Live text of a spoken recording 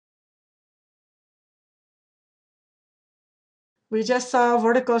We just saw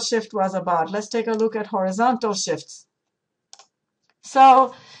vertical shift was about. Let's take a look at horizontal shifts.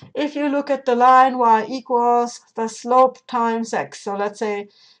 So if you look at the line y equals the slope times x, so let's say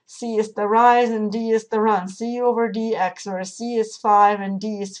c is the rise and d is the run, c over dx, where c is 5 and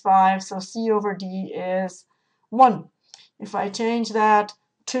d is 5, so c over d is 1. If I change that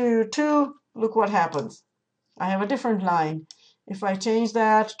to 2, look what happens. I have a different line. If I change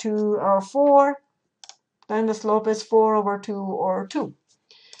that to 4, then the slope is 4 over 2 or 2.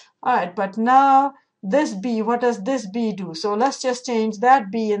 All right, but now this b, what does this b do? So let's just change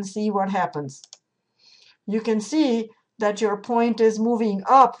that b and see what happens. You can see that your point is moving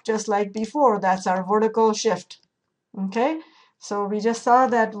up just like before. That's our vertical shift. Okay, so we just saw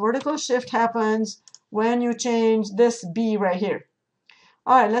that vertical shift happens when you change this b right here.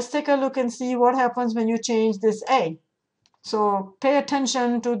 All right, let's take a look and see what happens when you change this a. So pay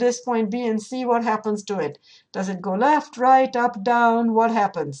attention to this point B and see what happens to it. Does it go left, right, up, down? What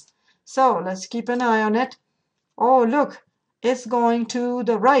happens? So let's keep an eye on it. Oh, look, it's going to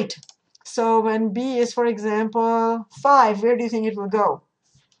the right. So when B is, for example, 5, where do you think it will go?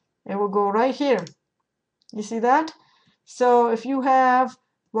 It will go right here. You see that? So if you have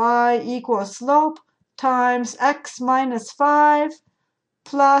y equals slope times x minus 5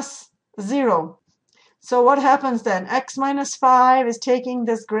 plus 0. So what happens then? X minus 5 is taking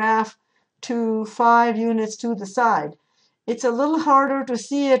this graph to 5 units to the side. It's a little harder to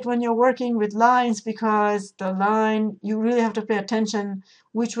see it when you're working with lines because the line, you really have to pay attention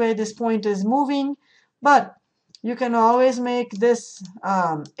which way this point is moving. But you can always make this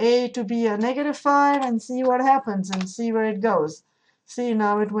a to be a negative 5 and see what happens and see where it goes. See,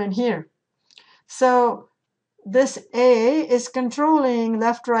 now it went here. So this A is controlling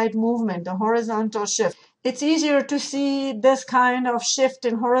left-right movement, the horizontal shift. It's easier to see this kind of shift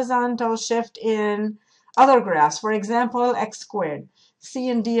in horizontal shift in other graphs. For example, x squared. C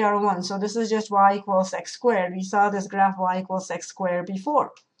and D are 1, so this is just y equals x squared. We saw this graph y equals x squared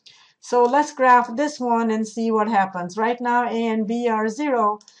before. So let's graph this one and see what happens. Right now, A and B are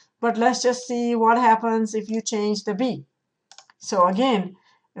 0, but let's just see what happens if you change the B. So again,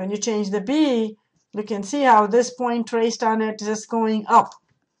 when you change the B, you can see how this point traced on it is just going up.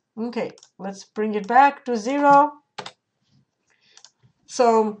 Okay, let's bring it back to 0.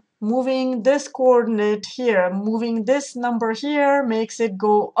 So moving this coordinate here, moving this number here makes it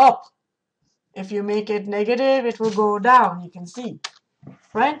go up. If you make it negative, it will go down, you can see,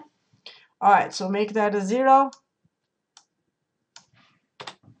 right? All right, so make that a 0.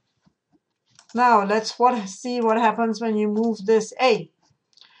 Now let's see what happens when you move this A.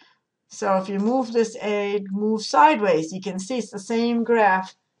 So if you move this A, it moves sideways. You can see it's the same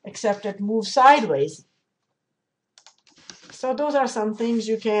graph, except it moves sideways. So those are some things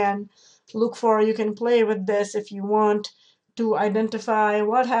you can look for. You can play with this if you want to identify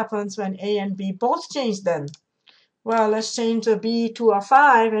what happens when A and B both change then. Well, let's change the B to a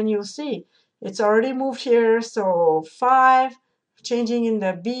 5, and you'll see it's already moved here. So 5, changing in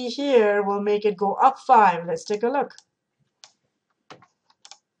the B here will make it go up 5. Let's take a look.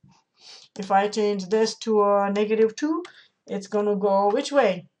 If I change this to a negative 2, it's going to go which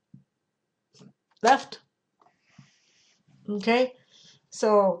way? Left. Okay,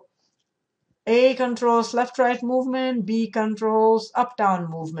 so A controls left-right movement, B controls up-down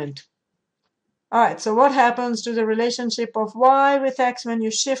movement. All right, so what happens to the relationship of y with x when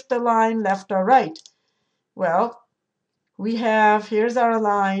you shift the line left or right? Well, we have, here's our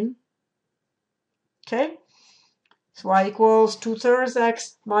line, okay? So y equals 2/3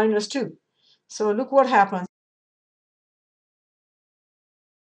 x minus 2. So look what happens.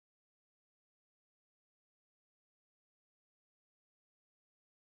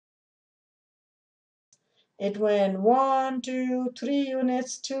 It went 1, 2, 3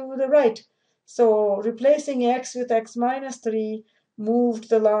 units to the right. So replacing x with x minus 3 moved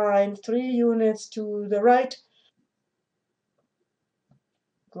the line 3 units to the right.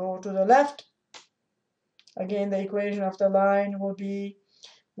 Go to the left. Again, the equation of the line will be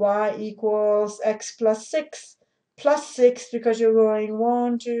y equals x plus 6 because you're going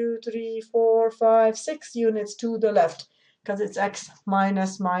 1, 2, 3, 4, 5, 6 units to the left because it's x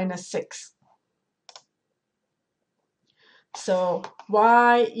minus 6. So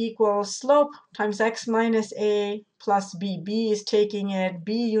y equals slope times x minus a plus b. B is taking it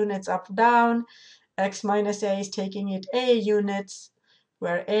b units up, down. X minus a is taking it a units.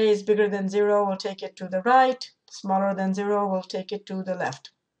 Where a is bigger than 0, we'll take it to the right. Smaller than 0, we'll take it to the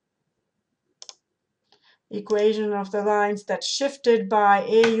left. Equation of the lines that shifted by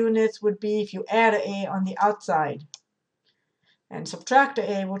a units would be if you add a on the outside. And subtract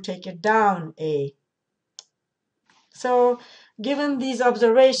a will take it down a. So given these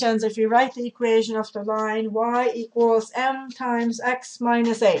observations, if we write the equation of the line y equals m times x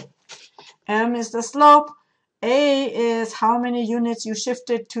minus a, m is the slope, a is how many units you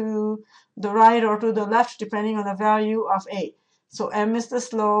shifted to the right or to the left depending on the value of a. So m is the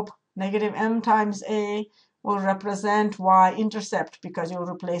slope, negative m times a will represent y-intercept because you'll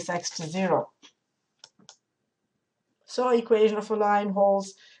replace x to 0. So equation of a line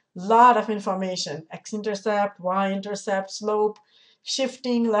holds a lot of information: x-intercept, y-intercept, slope,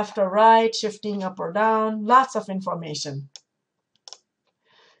 shifting left or right, shifting up or down, lots of information.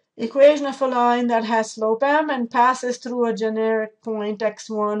 Equation of a line that has slope m and passes through a generic point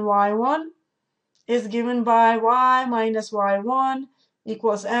x1, y1 is given by y minus y1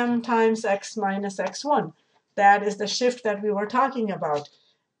 equals m times x minus x1. That is the shift that we were talking about.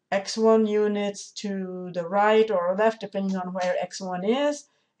 x1 units to the right or left depending on where x1 is,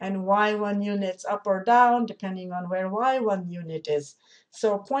 and y1 units up or down depending on where y1 unit is.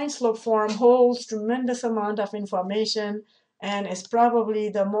 So point slope form holds tremendous amount of information and is probably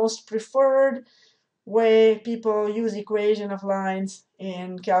the most preferred way people use equation of lines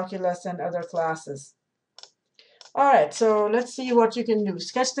in calculus and other classes. All right, so let's see what you can do.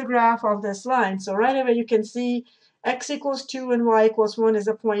 Sketch the graph of this line. So right away you can see x equals 2 and y equals 1 is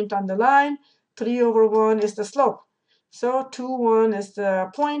a point on the line. 3 over 1 is the slope. So 2, 1 is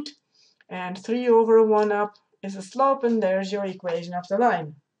the point, and 3 over 1 up is the slope, and there's your equation of the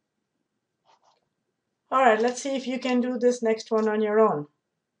line. All right, let's see if you can do this next one on your own.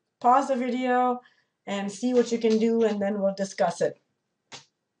 Pause the video and see what you can do, and then we'll discuss it.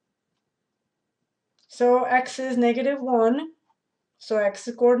 So x is negative 1. So x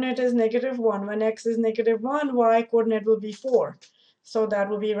coordinate is negative 1. When x is negative 1, y coordinate will be 4. So that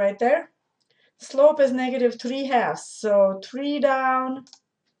will be right there. Slope is negative 3/2. So 3 down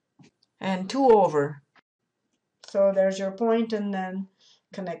and 2 over. So there's your point, and then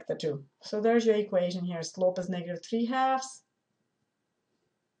connect the two. So there's your equation here. Slope is negative 3/2.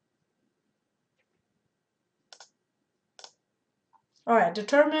 All right,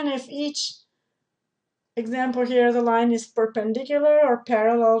 determine if each example here, the line is perpendicular or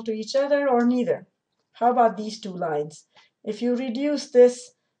parallel to each other or neither. How about these two lines? If you reduce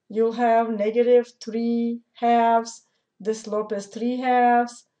this, you'll have negative 3/2. This slope is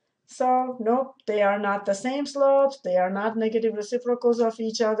 3/2. So nope, they are not the same slopes. They are not negative reciprocals of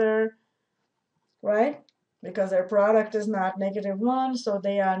each other, right? Because their product is not negative 1, so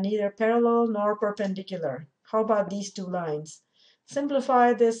they are neither parallel nor perpendicular. How about these two lines?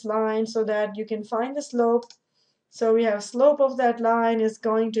 Simplify this line so that you can find the slope. So we have slope of that line is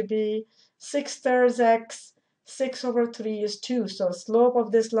going to be 6/3 x. 6 over 3 is 2. So slope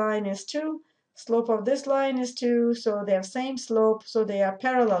of this line is 2. Slope of this line is 2. So they have same slope, so they are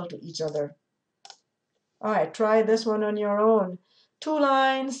parallel to each other. All right, try this one on your own. Two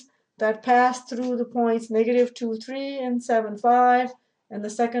lines that pass through the points negative 2, 3, and 7, 5. And the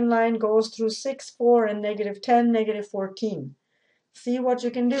second line goes through 6, 4, and negative 10, negative 14. See what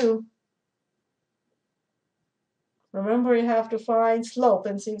you can do. Remember, you have to find slope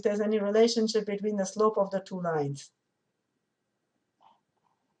and see if there's any relationship between the slope of the two lines.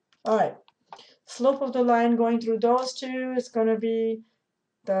 All right, slope of the line going through those two is going to be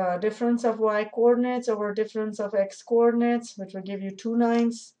the difference of y coordinates over difference of x coordinates, which will give you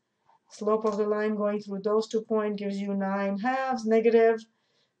 2/9. Slope of the line going through those 2 points gives you 9/2 negative.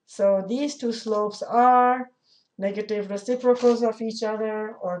 So these two slopes are negative reciprocals of each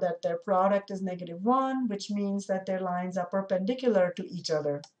other, or that their product is negative 1, which means that their lines are perpendicular to each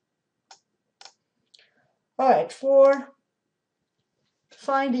other. All right,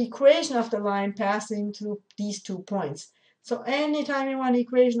 find the equation of the line passing through these 2 points. So anytime you want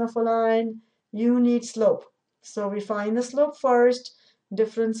equation of a line, you need slope. So we find the slope first,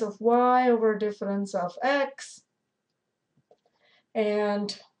 difference of y over difference of x.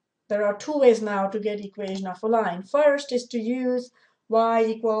 And there are 2 ways now to get equation of a line. First is to use y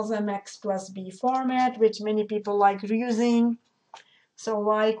equals mx plus b format, which many people like using. So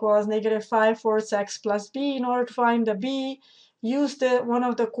y equals negative 5/4 x plus b. In order to find the b, use one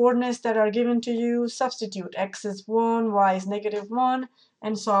of the coordinates that are given to you, substitute x is 1, y is negative 1,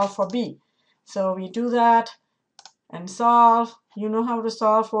 and solve for b. So we do that and solve. You know how to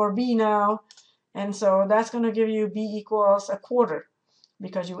solve for b now. And so that's going to give you b equals 1/4.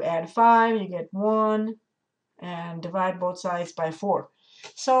 Because you add 5, you get 1, and divide both sides by 4.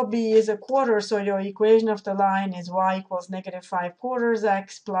 So b is 1/4, so your equation of the line is y equals negative 5/4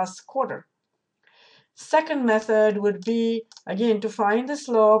 x plus 1/4. Second method would be, again, to find the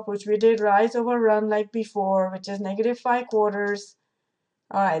slope, which we did rise over run like before, which is negative 5/4.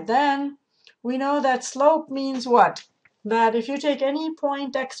 All right, then We know that slope means what? That if you take any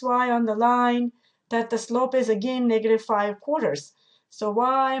point xy on the line, that the slope is again -5/4. So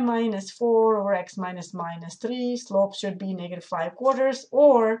y minus 4 over x minus 3, slope should be -5/4,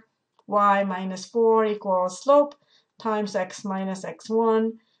 or y minus 4 equals slope times x minus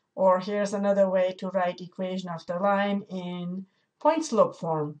x1, or here's another way to write equation of the line in point slope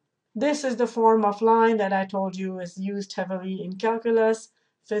form. This is the form of line that I told you is used heavily in calculus,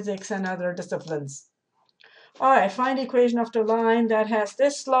 physics, and other disciplines. All right, find the equation of the line that has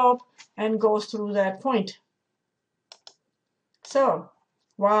this slope and goes through that point. So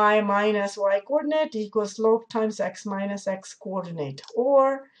y minus y coordinate equals slope times x minus x coordinate.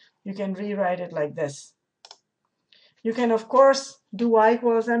 Or you can rewrite it like this. You can, of course, do y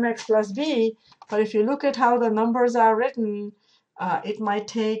equals mx plus b, but if you look at how the numbers are written, it might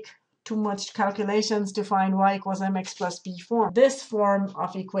take too much calculations to find y equals mx plus b form. This form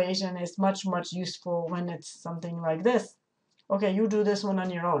of equation is much, much useful when it's something like this. Okay, you do this one on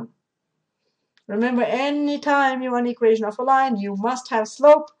your own. Remember, anytime you want an equation of a line, you must have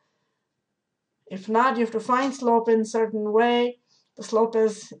slope. If not, you have to find slope in a certain way. The slope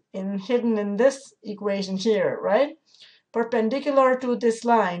is hidden in this equation here, right? Perpendicular to this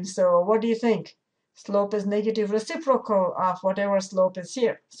line. So what do you think? Slope is negative reciprocal of whatever slope is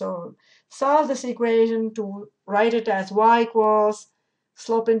here. So solve this equation to write it as y equals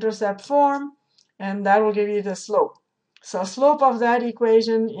slope-intercept form, and that will give you the slope. So slope of that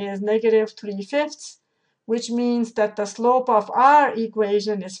equation is -3/5, which means that the slope of our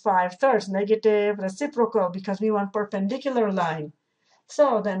equation is 5/3, negative reciprocal, because we want perpendicular line.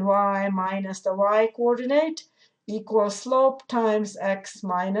 So then y minus the y coordinate equals slope times x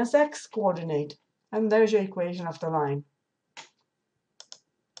minus x coordinate. And there's your equation of the line.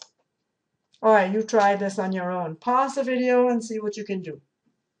 All right, you try this on your own. Pause the video and see what you can do.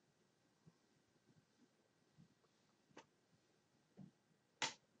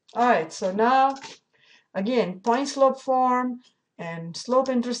 All right, so now, again, point slope form and slope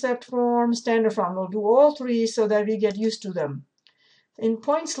intercept form, standard form. We'll do all three so that we get used to them. In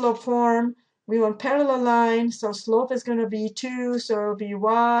point slope form, we want parallel line, so slope is going to be 2, so it'll be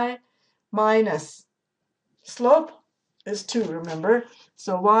y minus slope is 2, remember?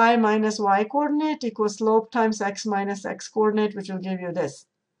 So y minus y coordinate equals slope times x minus x coordinate, which will give you this.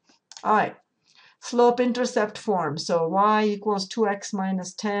 All right, slope intercept form. So y equals 2x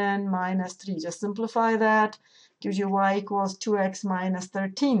minus 10 minus 3. Just simplify that. Gives you y equals 2x minus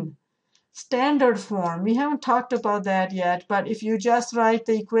 13. Standard form, we haven't talked about that yet, but if you just write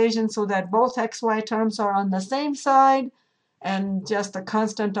the equation so that both xy terms are on the same side and just a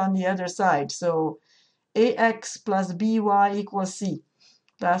constant on the other side. So ax plus by equals c.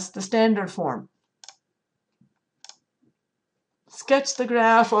 That's the standard form. Sketch the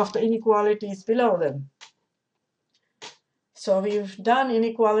graph of the inequalities below them. So we've done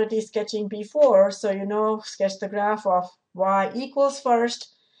inequality sketching before, so you know, sketch the graph of y equals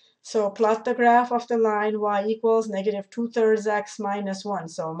first. So plot the graph of the line y equals -2/3 x minus 1.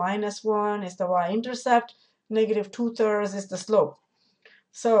 So -1 is the y-intercept, -2/3 is the slope.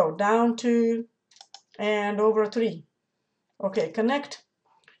 So down 2 and over 3. Okay, connect.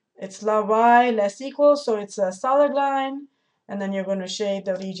 It's y less equal, so it's a solid line. And then you're going to shade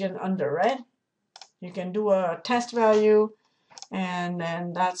the region under, right? You can do a test value, and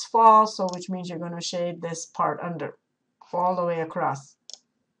then that's false, so which means you're going to shade this part under all the way across.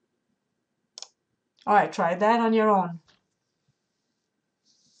 All right, try that on your own.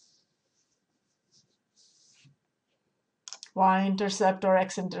 Y-intercept or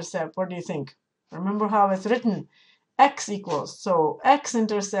x-intercept, what do you think? Remember how it's written. X equals, so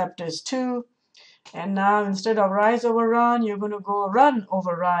x-intercept is 2. And now instead of rise over run, you're going to go run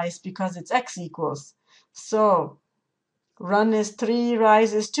over rise because it's x equals. So run is 3,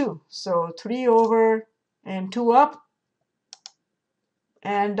 rise is 2. So 3 over and 2 up.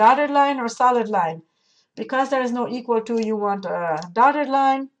 And dotted line or solid line? Because there is no equal to, you want a dotted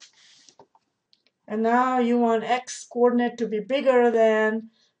line. And now you want x coordinate to be bigger than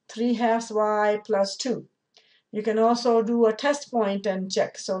 3/2 y plus 2. You can also do a test point and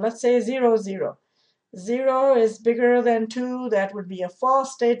check. So let's say 0, 0. 0 is bigger than 2. That would be a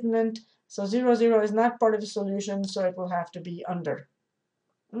false statement. So 0, 0 is not part of the solution, so it will have to be under.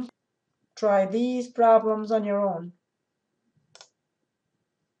 Try these problems on your own.